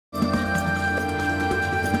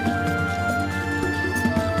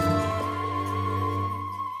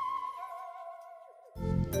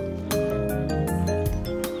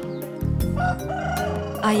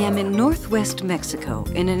I am in northwest Mexico,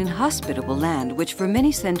 in an inhospitable land which for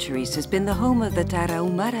many centuries has been the home of the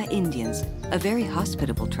Tarahumara Indians, a very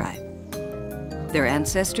hospitable tribe. Their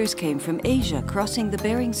ancestors came from Asia, crossing the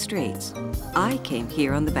Bering Straits. I came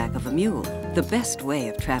here on the back of a mule, the best way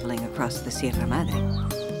of traveling across the Sierra Madre.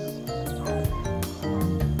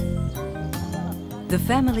 The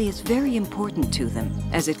family is very important to them,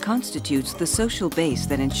 as it constitutes the social base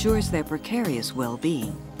that ensures their precarious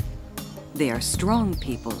well-being. They are strong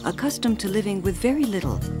people, accustomed to living with very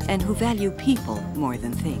little, and who value people more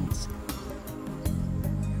than things.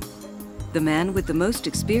 The man with the most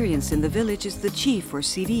experience in the village is the chief, or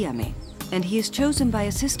siriame, and he is chosen by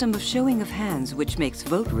a system of showing of hands which makes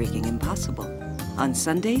vote rigging impossible. On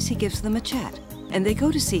Sundays, he gives them a chat, and they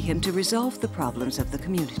go to see him to resolve the problems of the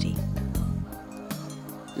community.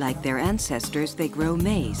 Like their ancestors, they grow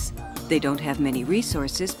maize. They don't have many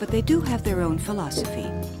resources, but they do have their own philosophy.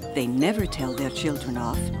 They never tell their children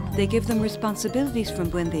off. They give them responsibilities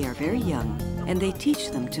from when they are very young, and they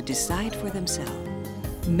teach them to decide for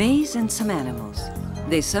themselves. Maize and some animals.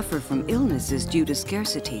 They suffer from illnesses due to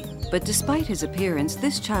scarcity, but despite his appearance,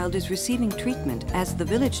 this child is receiving treatment, as the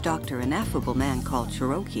village doctor, an affable man called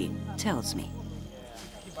Cherokee, tells me.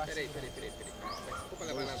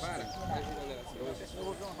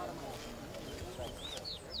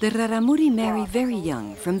 The Raramuri marry very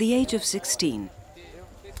young, from the age of 16,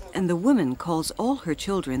 and the woman calls all her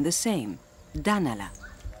children the same, Danala.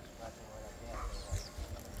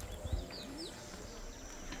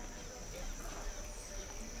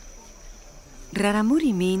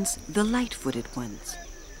 Raramuri means the light-footed ones.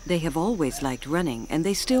 They have always liked running, and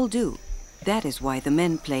they still do. That is why the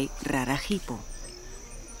men play rarajipo.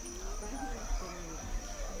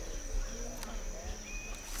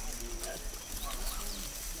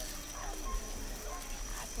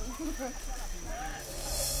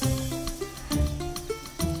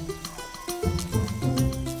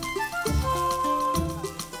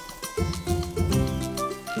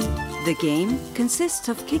 The game consists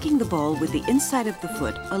of kicking the ball with the inside of the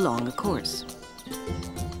foot along a course.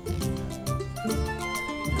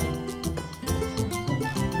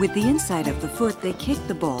 With the inside of the foot, they kick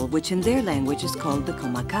the ball, which in their language is called the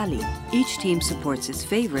komakali. Each team supports its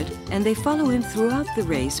favorite, and they follow him throughout the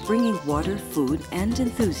race, bringing water, food, and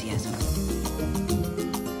enthusiasm.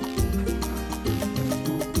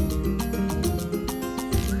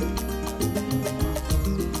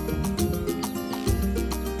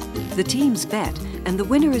 The teams bet, and the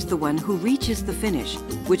winner is the one who reaches the finish,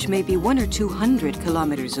 which may be 100 or 200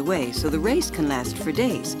 kilometers away, so the race can last for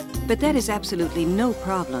days. But that is absolutely no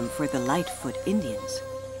problem for the Lightfoot Indians.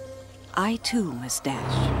 I too must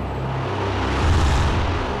dash.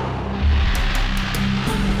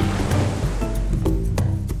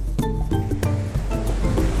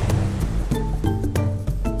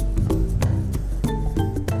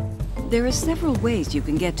 There are several ways you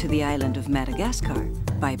can get to the island of Madagascar.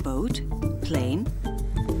 By boat, plane,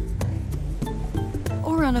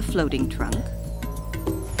 or on a floating trunk.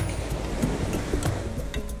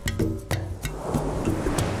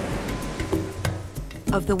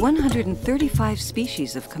 Of the 135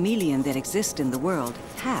 species of chameleon that exist in the world,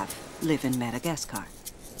 half live in Madagascar.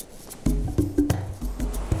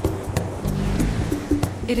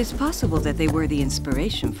 It is possible that they were the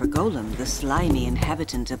inspiration for Golem, the slimy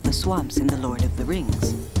inhabitant of the swamps in The Lord of the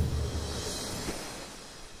Rings.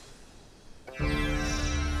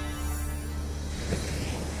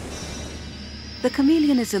 The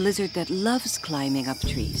chameleon is a lizard that loves climbing up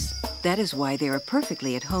trees. That is why they are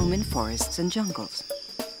perfectly at home in forests and jungles.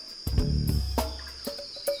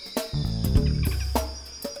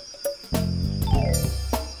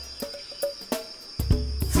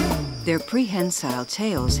 Their prehensile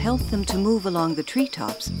tails help them to move along the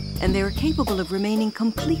treetops, and they are capable of remaining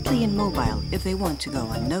completely immobile if they want to go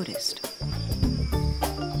unnoticed.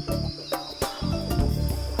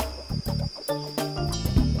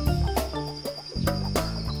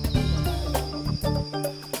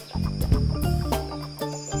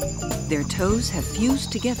 Their toes have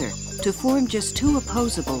fused together to form just two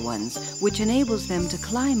opposable ones, which enables them to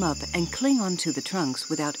climb up and cling onto the trunks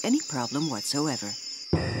without any problem whatsoever.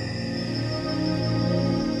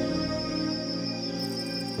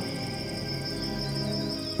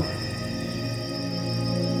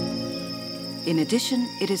 In addition,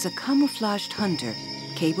 it is a camouflaged hunter,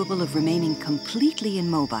 capable of remaining completely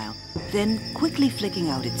immobile, then quickly flicking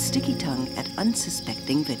out its sticky tongue at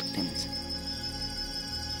unsuspecting victims.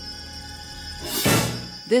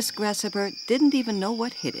 This grasshopper didn't even know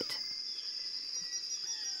what hit it.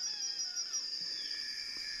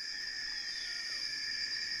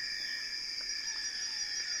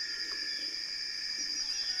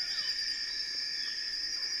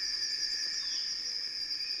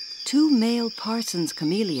 two male Parsons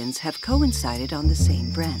chameleons have coincided on the same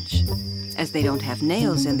branch. As they don't have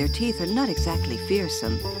nails and their teeth are not exactly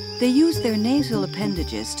fearsome, they use their nasal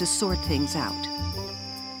appendages to sort things out.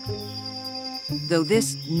 Though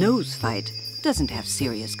this nose fight doesn't have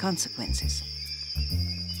serious consequences.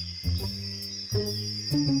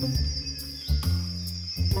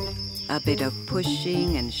 A bit of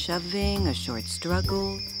pushing and shoving, a short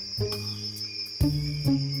struggle.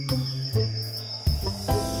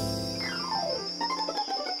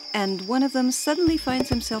 And one of them suddenly finds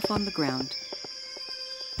himself on the ground.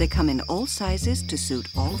 They come in all sizes to suit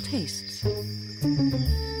all tastes.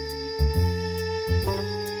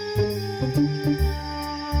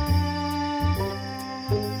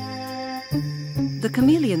 The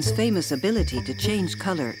chameleon's famous ability to change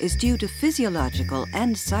color is due to physiological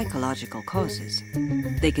and psychological causes.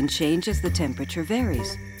 They can change as the temperature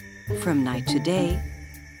varies, from night to day,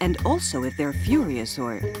 and also if they're furious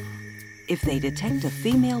or if they detect a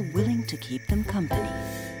female willing to keep them company.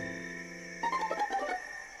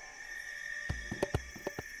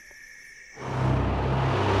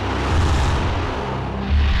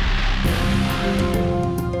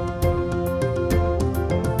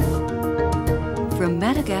 From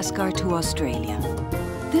Madagascar to Australia,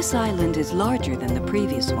 this island is larger than the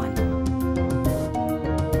previous one.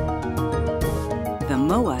 The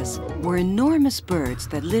moas were enormous birds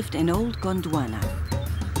that lived in old Gondwana.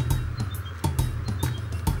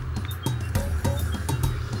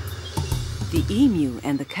 The emu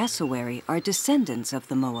and the cassowary are descendants of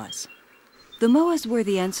the moas. The moas were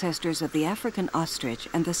the ancestors of the African ostrich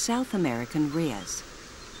and the South American rheas.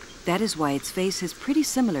 That is why its face is pretty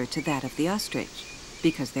similar to that of the ostrich,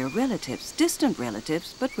 because they're relatives, distant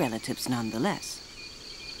relatives, but relatives nonetheless.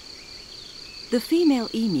 The female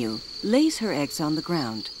emu lays her eggs on the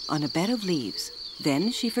ground, on a bed of leaves.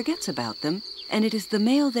 Then she forgets about them, and it is the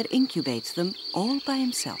male that incubates them all by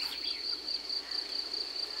himself.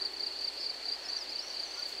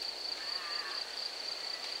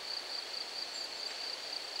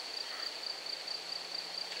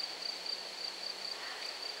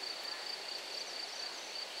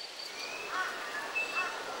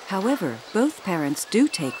 However, both parents do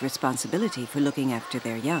take responsibility for looking after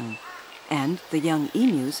their young, and the young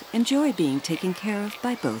emus enjoy being taken care of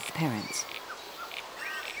by both parents.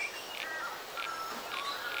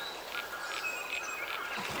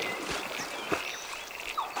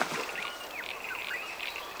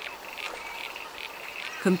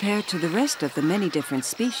 Compared to the rest of the many different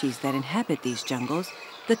species that inhabit these jungles,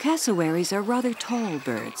 the cassowaries are rather tall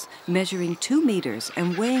birds, measuring 2 meters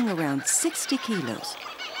and weighing around 60 kilos.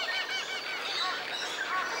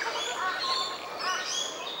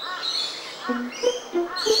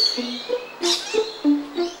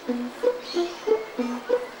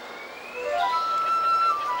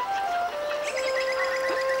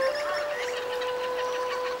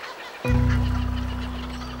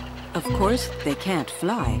 Of course, they can't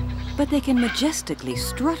fly, but they can majestically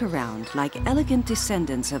strut around like elegant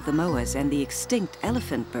descendants of the moas and the extinct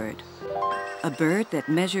elephant bird. A bird that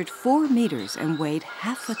measured 4 meters and weighed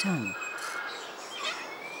half a ton.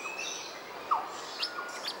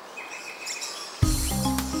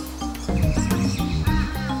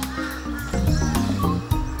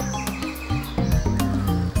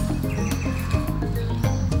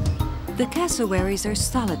 The cassowaries are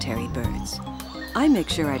solitary birds. I make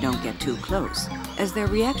sure I don't get too close, as their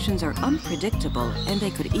reactions are unpredictable and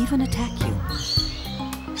they could even attack you.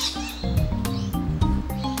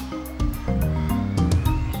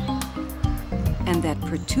 And that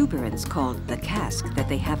protuberance called the casque that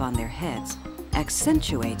they have on their heads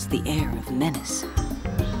accentuates the air of menace.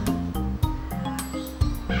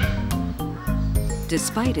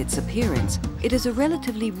 Despite its appearance, it is a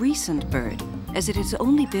relatively recent bird, as it has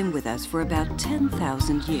only been with us for about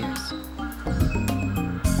 10,000 years.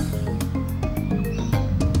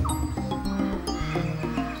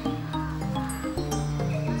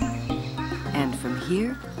 And from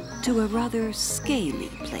here to a rather scaly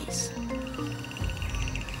place.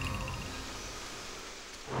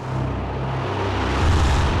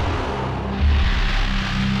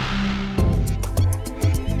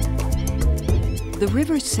 The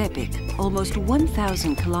river Sepik, almost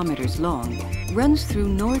 1,000 kilometers long, runs through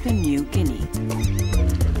northern New Guinea.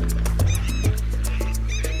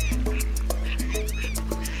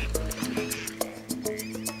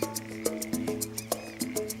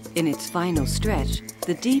 In its final stretch,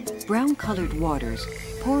 the deep, brown-colored waters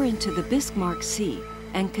pour into the Bismarck Sea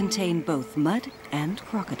and contain both mud and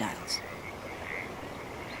crocodiles.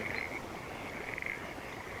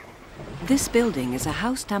 This building is a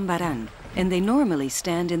house tambaran, and they normally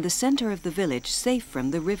stand in the center of the village, safe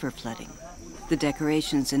from the river flooding. The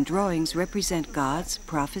decorations and drawings represent gods,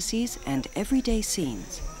 prophecies, and everyday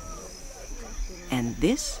scenes. And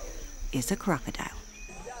this is a crocodile.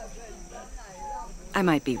 I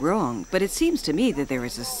might be wrong, but it seems to me that there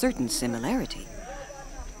is a certain similarity.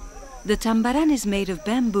 The tambaran is made of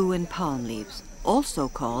bamboo and palm leaves, also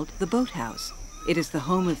called the boathouse. It is the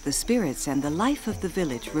home of the spirits, and the life of the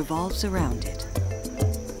village revolves around it.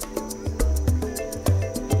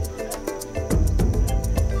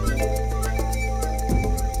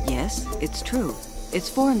 Yes, it's true. Its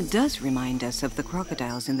form does remind us of the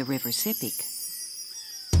crocodiles in the river Sepik.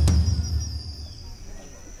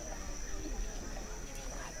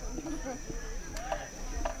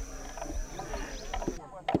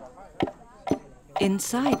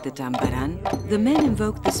 Inside the tambaran, the men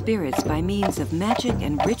invoke the spirits by means of magic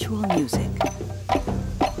and ritual music.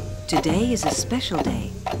 Today is a special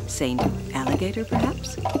day. Saint Alligator,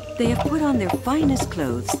 perhaps? They have put on their finest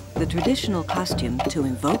clothes, the traditional costume, to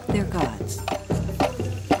invoke their gods.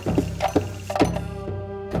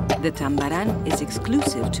 The tambaran is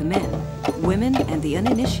exclusive to men. Women and the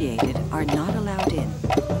uninitiated are not allowed in.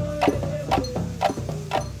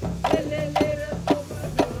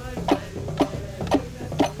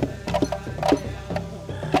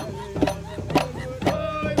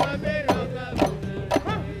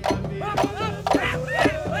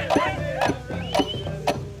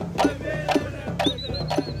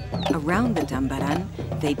 Around the tambaran,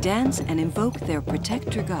 they dance and invoke their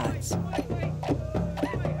protector gods.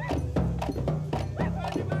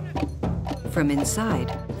 From inside,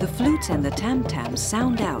 the flutes and the tam-tams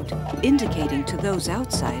sound out, indicating to those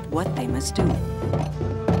outside what they must do.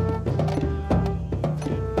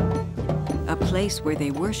 A place where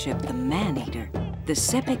they worship the man-eater, the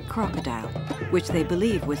Sepik crocodile, which they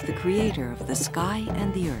believe was the creator of the sky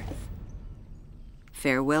and the earth.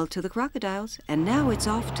 Farewell to the crocodiles, and now it's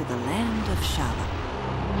off to the land of Shaba.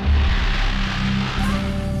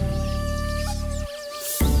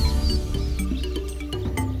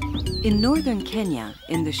 In northern Kenya,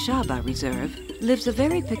 in the Shaba Reserve, lives a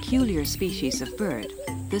very peculiar species of bird,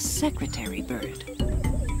 the secretary bird.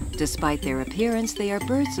 Despite their appearance, they are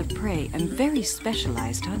birds of prey and very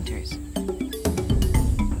specialized hunters.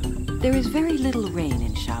 There is very little rain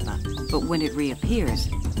in Shaba, but when it reappears,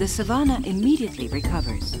 the savanna immediately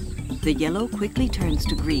recovers. The yellow quickly turns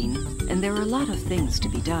to green, and there are a lot of things to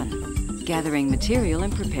be done. Gathering material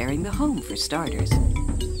and preparing the home, for starters.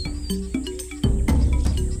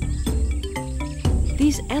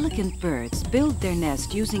 These elegant birds build their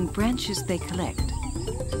nest using branches they collect.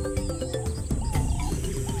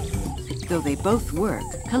 Though they both work,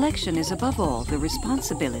 collection is above all the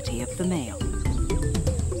responsibility of the male.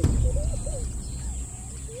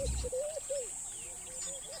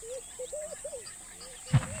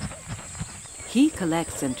 He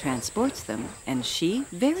collects and transports them, and she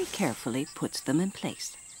very carefully puts them in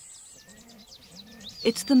place.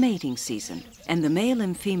 It's the mating season, and the male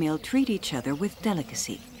and female treat each other with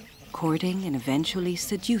delicacy, courting and eventually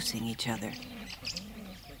seducing each other.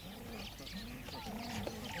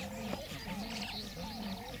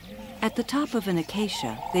 At the top of an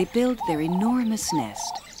acacia, they build their enormous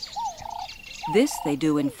nest. This they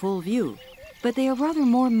do in full view, but they are rather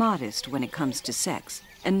more modest when it comes to sex,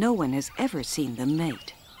 and no one has ever seen them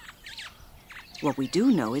mate. What we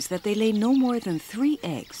do know is that they lay no more than 3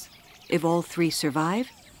 eggs. If all 3 survive,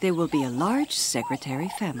 there will be a large secretary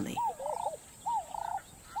family.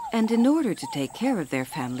 And in order to take care of their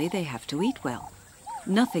family, they have to eat well.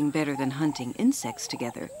 Nothing better than hunting insects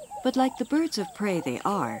together, but like the birds of prey they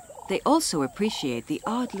are, they also appreciate the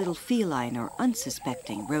odd little feline or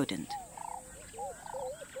unsuspecting rodent.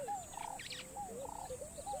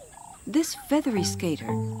 This feathery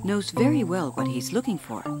skater knows very well what he's looking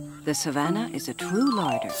for. The savanna is a true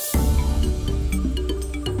larder.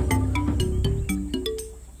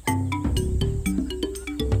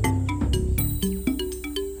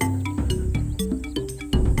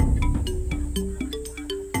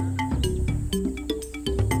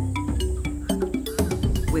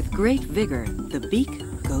 With great vigor, the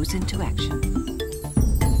beak goes into action.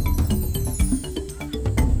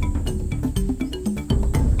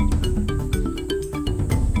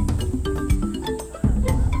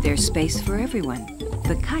 There's space for everyone.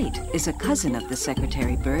 The kite is a cousin of the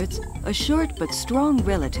secretary birds, a short but strong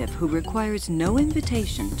relative who requires no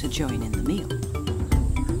invitation to join in the meal.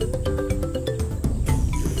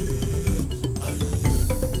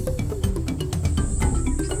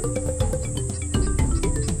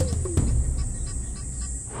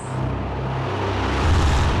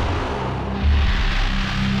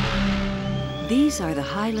 These These are the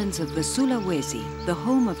highlands of the Sulawesi, the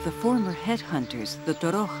home of the former headhunters, the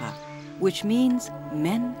Toraja, which means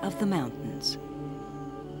men of the mountains.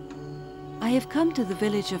 I have come to the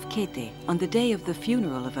village of Kete on the day of the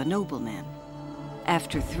funeral of a nobleman.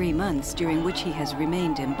 After 3 months, during which he has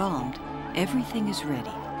remained embalmed, everything is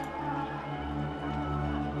ready.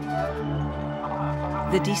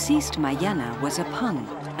 The deceased Mayana was a pung,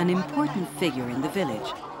 an important figure in the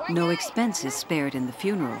village. No expense is spared in the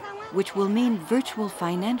funeral, which will mean virtual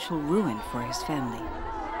financial ruin for his family.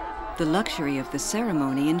 The luxury of the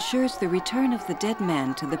ceremony ensures the return of the dead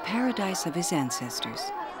man to the paradise of his ancestors.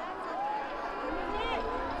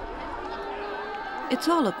 It's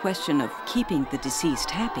all a question of keeping the deceased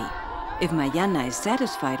happy. If Mayana is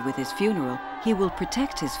satisfied with his funeral, he will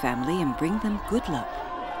protect his family and bring them good luck.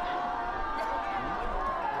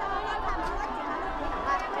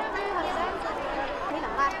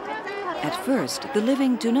 At first, the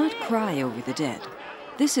living do not cry over the dead.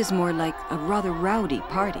 This is more like a rather rowdy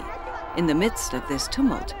party. In the midst of this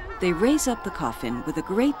tumult, they raise up the coffin with a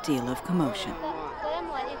great deal of commotion.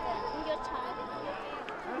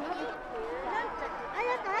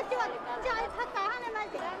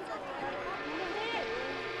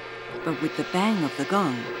 But with the bang of the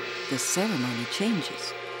gong, the ceremony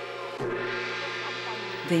changes.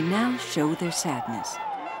 They now show their sadness.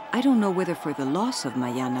 I don't know whether for the loss of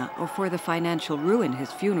Mayana or for the financial ruin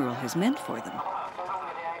his funeral has meant for them.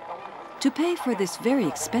 To pay for this very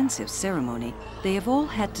expensive ceremony, they have all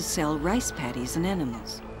had to sell rice paddies and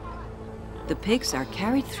animals. The pigs are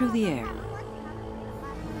carried through the air.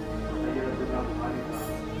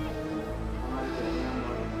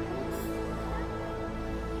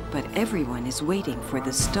 But everyone is waiting for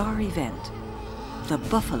the star event, the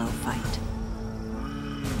buffalo fight.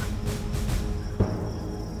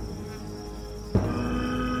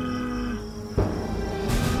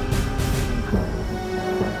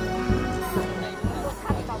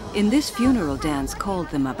 In this funeral dance called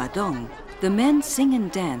the Mabadong, the men sing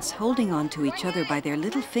and dance holding on to each other by their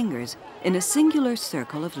little fingers in a singular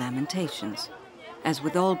circle of lamentations. As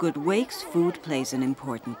with all good wakes, food plays an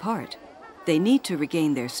important part. They need to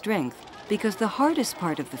regain their strength because the hardest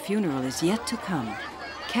part of the funeral is yet to come,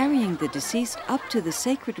 carrying the deceased up to the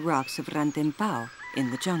sacred rocks of Rantempao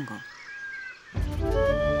in the jungle.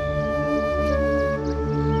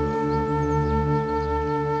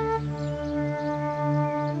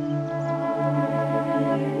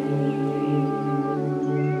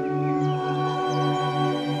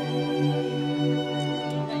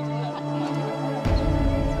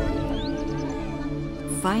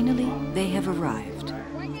 Finally, they have arrived.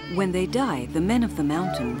 When they die, the men of the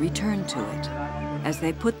mountain return to it. As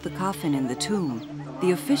they put the coffin in the tomb,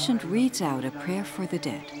 the officiant reads out a prayer for the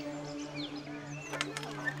dead.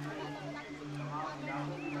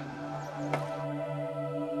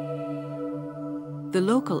 The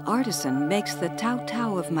local artisan makes the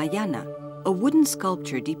Tau of Mayana, a wooden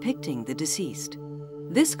sculpture depicting the deceased.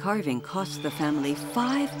 This carving costs the family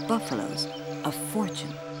 5 buffaloes, a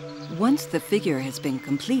fortune. Once the figure has been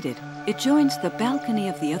completed, it joins the balcony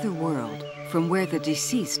of the other world, from where the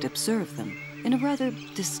deceased observe them, in a rather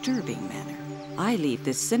disturbing manner. I leave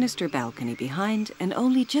this sinister balcony behind and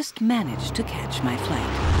only just manage to catch my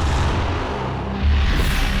flight.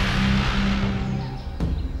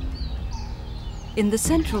 In the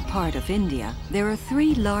central part of India, there are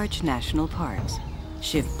 3 large national parks: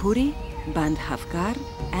 Shivpuri, Bandhavgarh,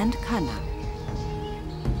 and Kanha.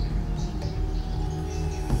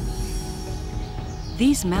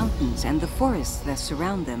 These mountains and the forests that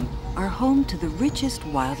surround them are home to the richest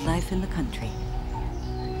wildlife in the country.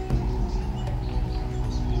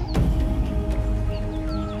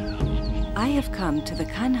 I have come to the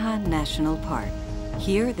Kanha National Park.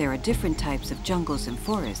 Here there are different types of jungles and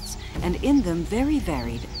forests, and in them very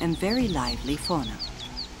varied and very lively fauna.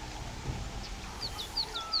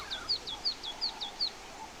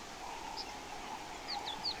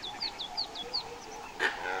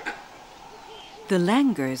 The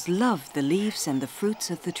langures love the leaves and the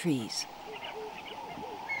fruits of the trees.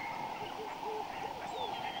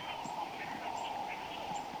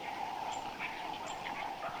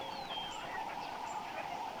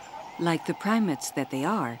 Like the primates that they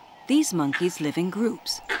are, these monkeys live in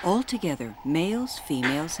groups, all together, males,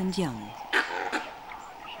 females, and young.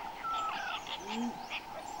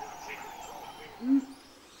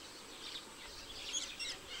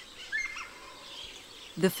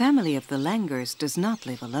 The family of the langurs does not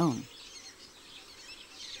live alone.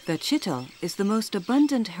 The chitale is the most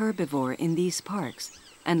abundant herbivore in these parks,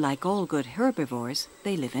 and like all good herbivores,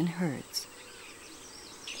 they live in herds.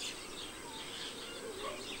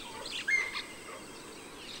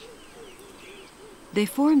 They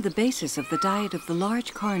form the basis of the diet of the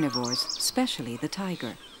large carnivores, especially the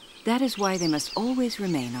tiger. That is why they must always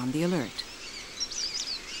remain on the alert.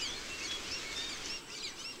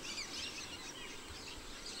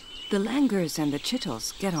 The langures and the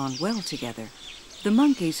chitales get on well together. The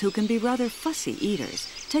monkeys, who can be rather fussy eaters,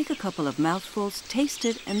 take a couple of mouthfuls, taste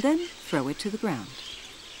it, and then throw it to the ground.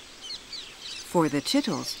 For the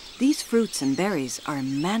chitales, these fruits and berries are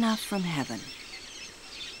manna from heaven.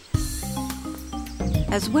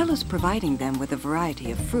 As well as providing them with a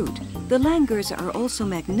variety of fruit, the langures are also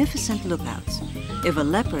magnificent lookouts. If a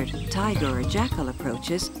leopard, tiger, or jackal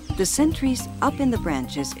approaches, the sentries up in the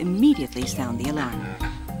branches immediately sound the alarm.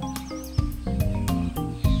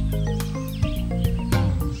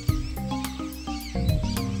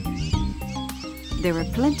 There are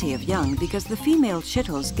plenty of young because the female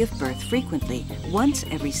chitales give birth frequently, once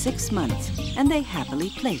every 6 months, and they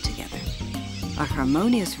happily play together. A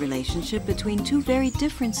harmonious relationship between two very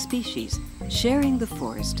different species, sharing the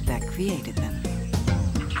forest that created them.